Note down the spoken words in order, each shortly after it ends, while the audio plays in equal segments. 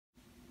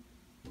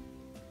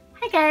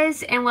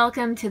guys, and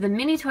welcome to the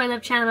Mini Toy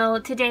Love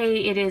channel.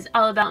 Today it is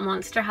all about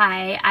Monster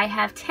High. I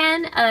have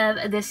 10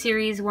 of the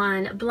Series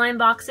 1 blind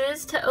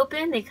boxes to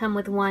open. They come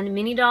with one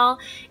mini doll,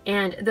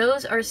 and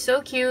those are so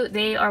cute.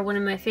 They are one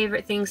of my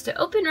favorite things to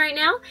open right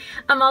now.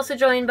 I'm also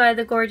joined by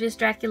the gorgeous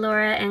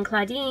Draculaura and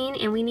Claudine,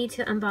 and we need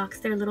to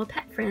unbox their little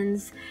pet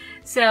friends.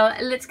 So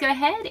let's go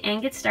ahead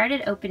and get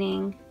started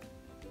opening.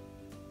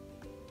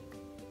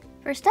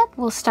 First up,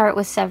 we'll start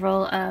with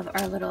several of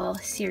our little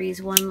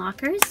Series 1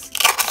 lockers.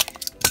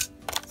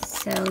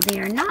 So they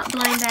are not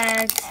blind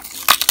bagged,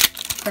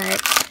 but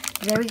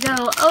there we go.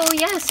 Oh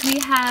yes, we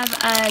have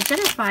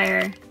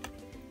Jennifer,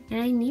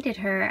 and I needed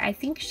her. I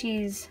think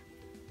she's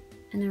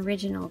an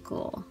original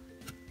ghoul.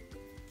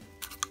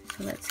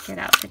 So let's get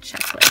out the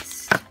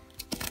checklist.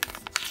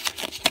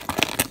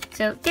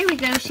 So there we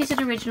go, she's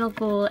an original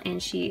ghoul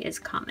and she is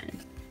common.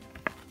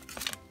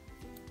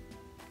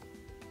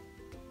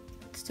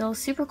 Still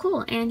super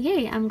cool, and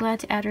yay, I'm glad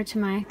to add her to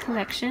my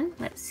collection.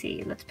 Let's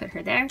see, let's put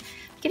her there.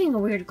 Getting a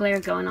weird glare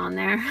going on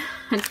there.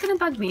 It's gonna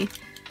bug me.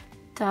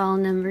 Doll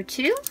number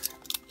 2.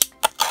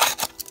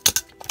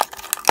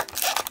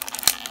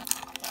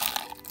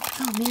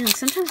 Oh man,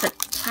 sometimes the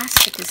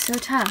plastic is so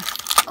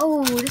tough.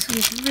 Oh, this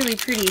one's really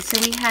pretty.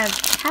 So we have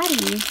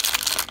Patty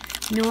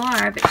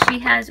Noir, but she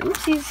has,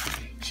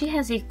 oopsies, she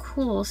has a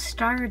cool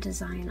star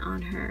design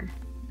on her.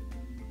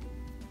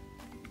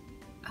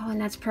 Oh, and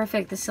that's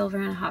perfect, the silver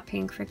and hot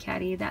pink for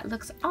Caddy. That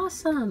looks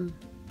awesome.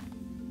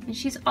 And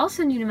she's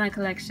also new to my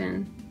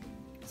collection.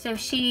 So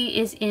she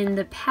is in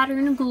the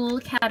pattern ghoul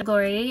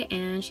category,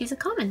 and she's a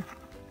common.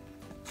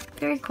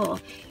 Very cool.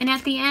 And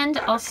at the end,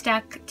 I'll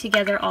stack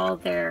together all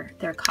their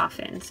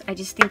coffins. I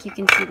just think you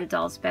can see the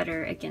dolls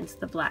better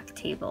against the black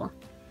table.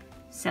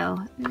 So,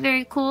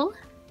 very cool.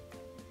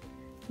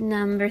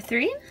 Number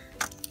 3.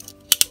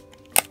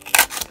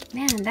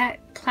 Man,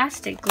 that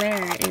plastic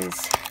glare is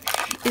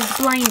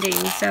blinding,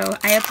 so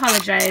I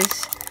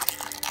apologize.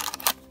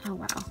 Oh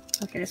wow,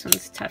 okay, this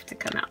one's tough to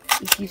come out.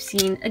 If you've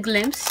seen a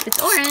glimpse,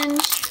 it's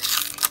orange.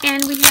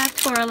 And we have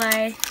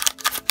Toralei,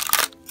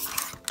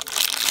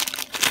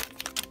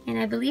 and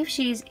I believe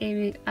she's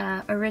a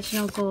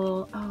original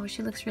ghoul. Oh,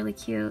 she looks really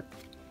cute.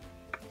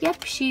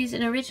 Yep, she's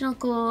an original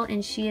ghoul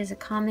and she is a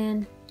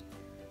common.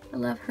 I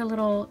love her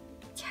little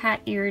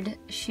cat-eared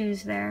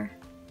shoes there.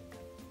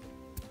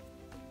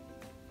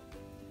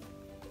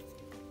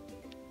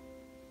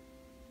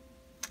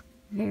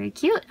 Very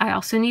cute. I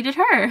also needed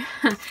her.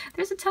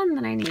 There's a ton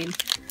that I need.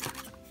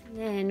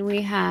 Then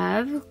we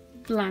have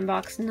blind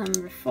box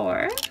number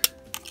 4.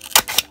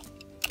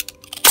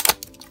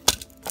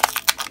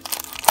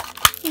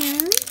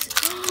 And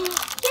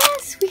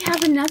yes, we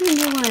have another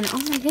new one.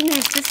 Oh my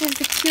goodness, this is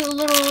the cute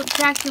little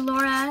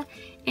Draculaura,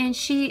 and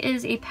she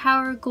is a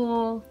power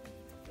ghoul,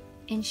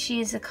 and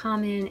she is a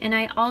common. And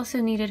I also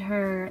needed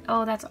her.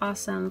 Oh, that's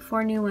awesome.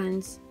 4 new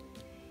ones.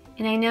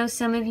 And I know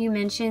some of you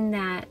mentioned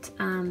that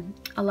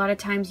a lot of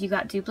times you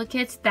got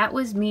duplicates. That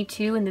was me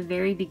too in the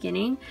very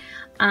beginning.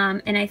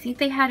 And I think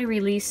they had to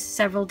release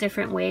several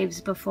different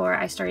waves before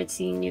I started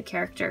seeing new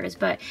characters.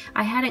 But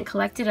I hadn't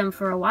collected them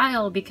for a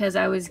while because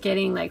I was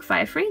getting like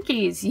 5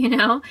 Frankies, you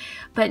know?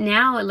 But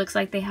now it looks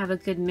like they have a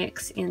good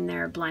mix in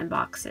their blind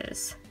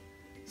boxes.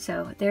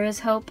 So there is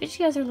hope. And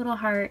she has her little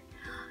heart.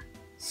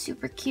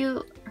 Super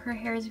cute. Her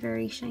hair is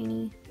very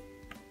shiny.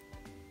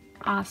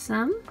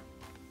 Awesome.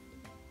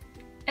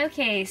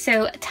 Okay,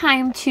 so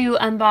time to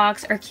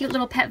unbox our cute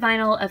little pet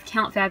vinyl of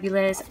Count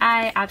Fabulous.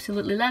 I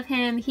absolutely love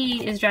him.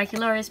 He is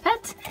Draculaura's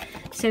pet,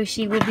 so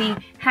she would be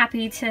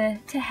happy to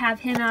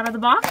have him out of the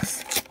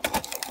box.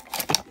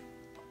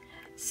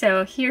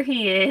 So here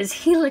he is.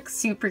 He looks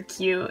super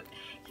cute.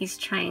 He's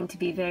trying to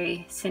be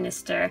very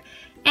sinister.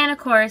 And of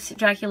course,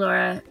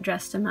 Draculaura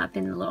dressed him up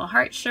in the little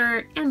heart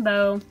shirt and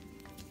bow.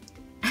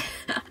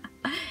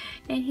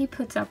 And he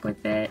puts up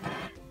with it.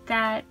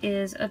 That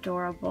is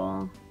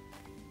adorable.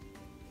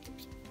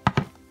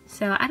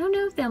 So I don't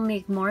know if they'll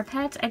make more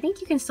pets. I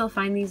think you can still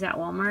find these at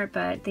Walmart,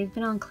 but they've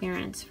been on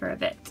clearance for a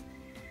bit.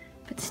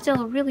 But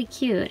still really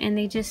cute, and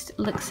they just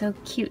look so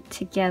cute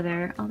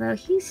together. Although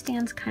he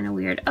stands kind of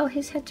weird. Oh,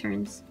 his head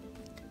turns.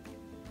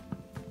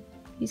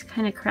 He's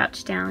kind of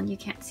crouched down. You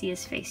can't see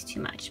his face too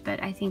much,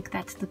 but I think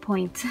that's the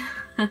point.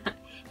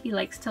 He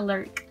likes to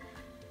lurk.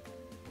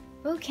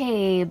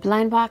 Okay,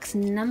 blind box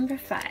number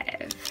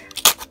 5.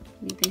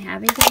 We've been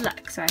having good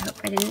luck, so I hope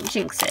I didn't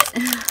jinx it.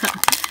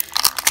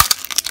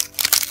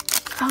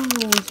 Oh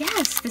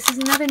yes, this is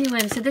another new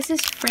one. So this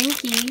is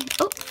Frankie.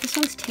 Oh, this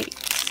one's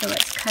taped. So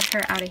let's cut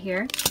her out of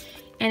here.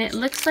 And it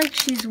looks like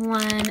she's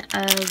one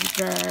of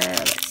the,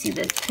 let's see,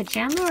 the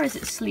pajama, or is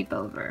it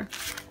sleepover?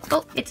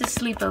 Oh, it's a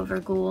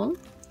sleepover ghoul.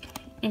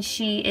 And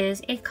she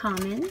is a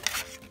common.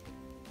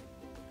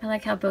 I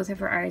like how both of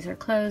her eyes are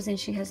closed, and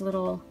she has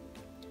little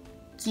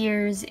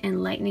gears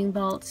and lightning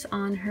bolts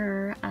on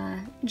her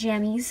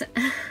jammies.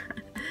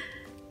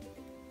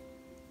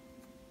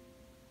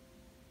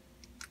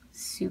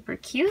 Super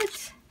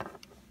cute.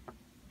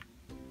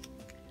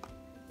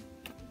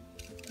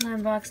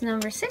 Blind box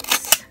number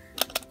 6.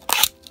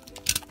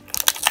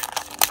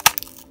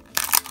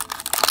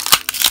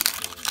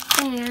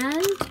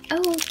 And,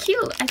 oh,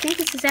 cute. I think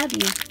this is Abby.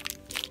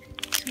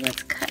 So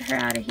let's cut her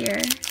out of here.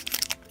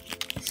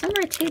 Some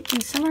are taped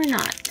and some are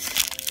not.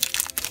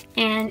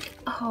 And,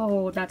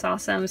 oh, that's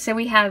awesome. So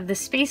we have the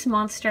Space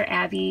Monster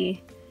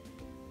Abby.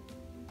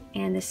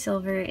 And the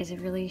silver is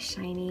really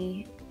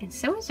shiny. And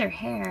so is her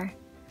hair.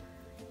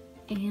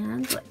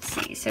 And let's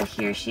see. So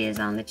here she is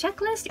on the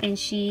checklist. And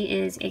she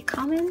is a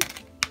common.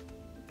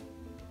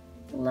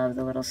 Love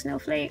the little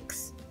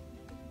snowflakes.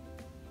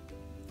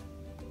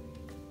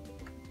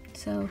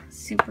 So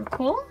super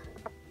cool.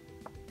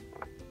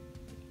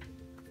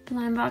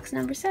 Blind box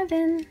number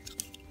 7.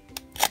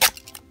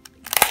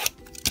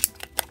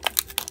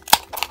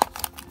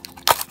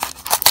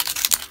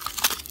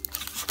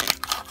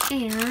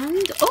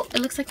 And, oh, it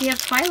looks like we have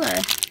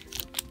Twyla.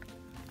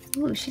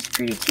 Ooh, she's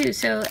pretty too.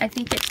 So I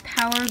think it's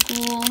Power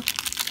Ghoul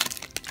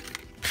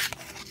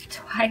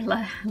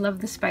Twyla. I love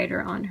the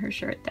spider on her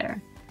shirt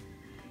there.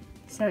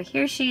 So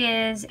here she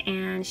is,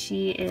 and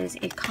she is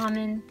a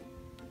common.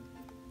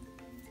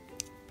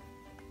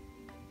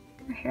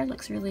 Her hair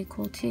looks really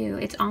cool too.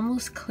 It's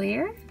almost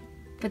clear,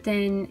 but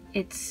then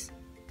it's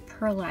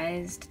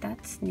pearlized.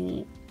 That's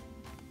neat.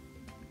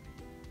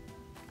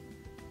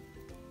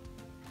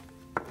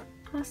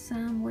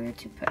 Awesome. Where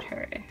to put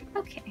her?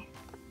 Okay.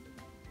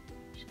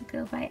 She'll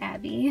go by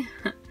Abby.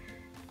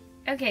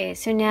 Okay,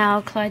 so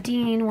now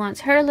Claudine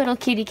wants her little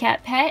kitty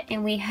cat pet,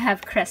 and we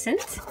have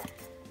Crescent.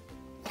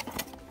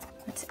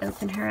 Let's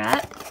open her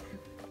up.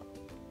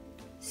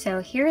 So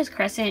here is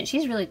Crescent.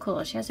 She's really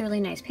cool. She has a really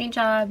nice paint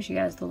job. She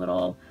has the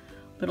little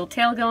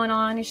tail going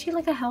on. Is she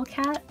like a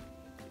Hellcat?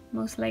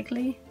 Most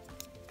likely.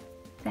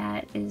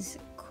 That is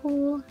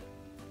cool.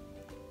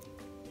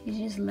 She's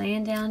just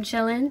laying down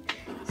chilling.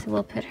 So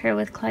we'll put her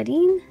with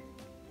Claudine.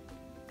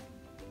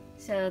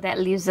 So that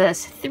leaves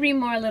us 3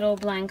 more little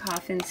blind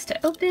coffins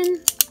to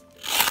open.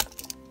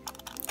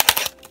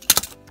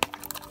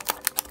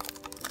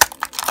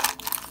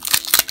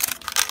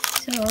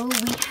 So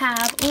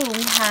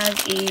we have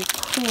a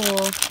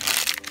cool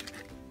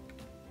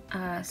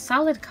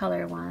solid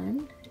color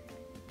one.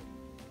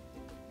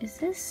 Is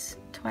this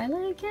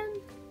Twyla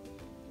again?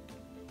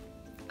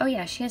 Oh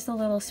yeah, she has the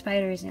little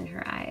spiders in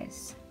her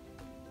eyes.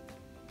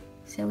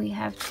 So we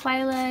have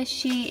Twyla.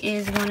 She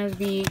is one of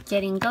the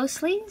Getting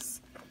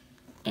Ghostlies,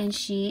 and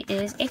she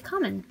is a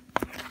common.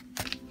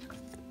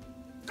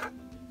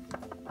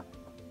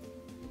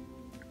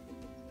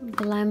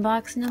 Blind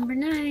box number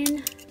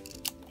 9.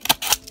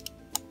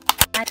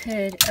 I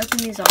could open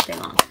these all day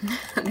long.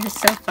 They're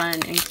so fun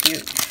and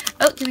cute.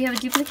 Oh, do we have a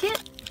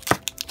duplicate?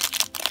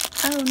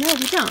 Oh no,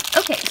 we don't.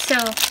 Okay, so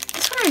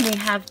this one I may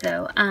have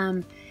though.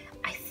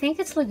 I think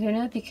it's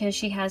Laguna because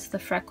she has the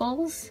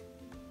freckles.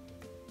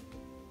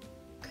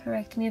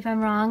 Correct me if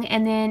I'm wrong.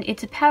 And then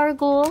it's a Power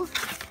Ghoul.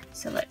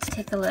 So let's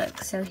take a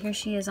look. So here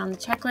she is on the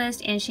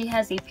checklist, and she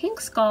has a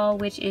pink skull,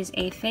 which is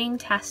a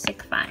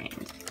fantastic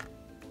find.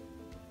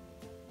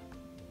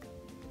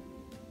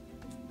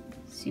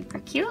 Super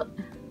cute.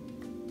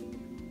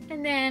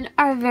 And then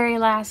our very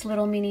last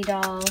little mini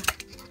doll.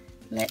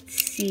 Let's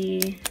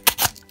see.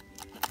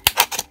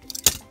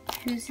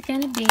 Who's it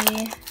gonna be?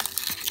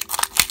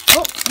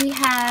 Oh, we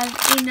have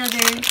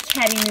another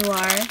Caddy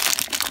Noir,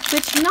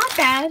 which not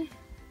bad.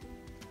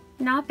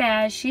 Not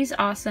bad. She's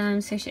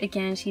awesome. So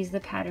again, she's the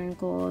pattern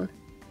gold.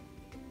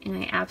 And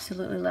I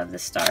absolutely love the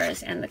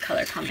stars and the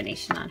color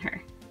combination on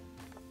her.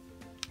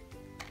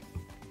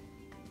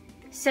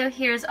 So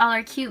here's all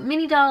our cute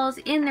mini dolls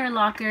in their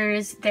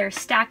lockers. They're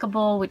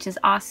stackable, which is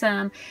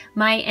awesome.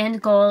 My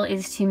end goal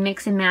is to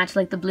mix and match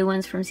like the blue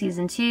ones from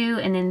season 2,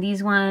 and then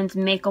these ones,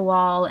 make a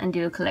wall and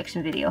do a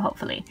collection video,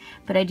 hopefully.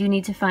 But I do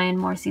need to find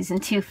more season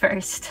 2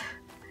 first.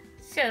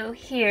 So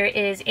here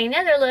is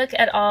another look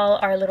at all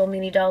our little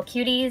mini doll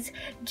cuties.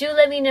 Do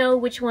let me know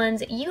which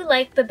ones you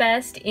like the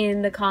best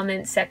in the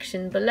comments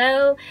section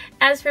below.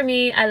 As for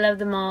me, I love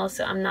them all,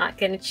 so I'm not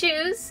gonna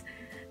choose.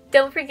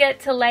 Don't forget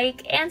to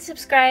like and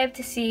subscribe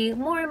to see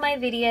more of my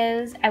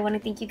videos. I want to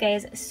thank you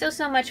guys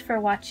so much for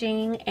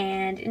watching,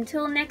 and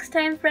until next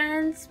time,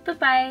 friends,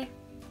 bye-bye.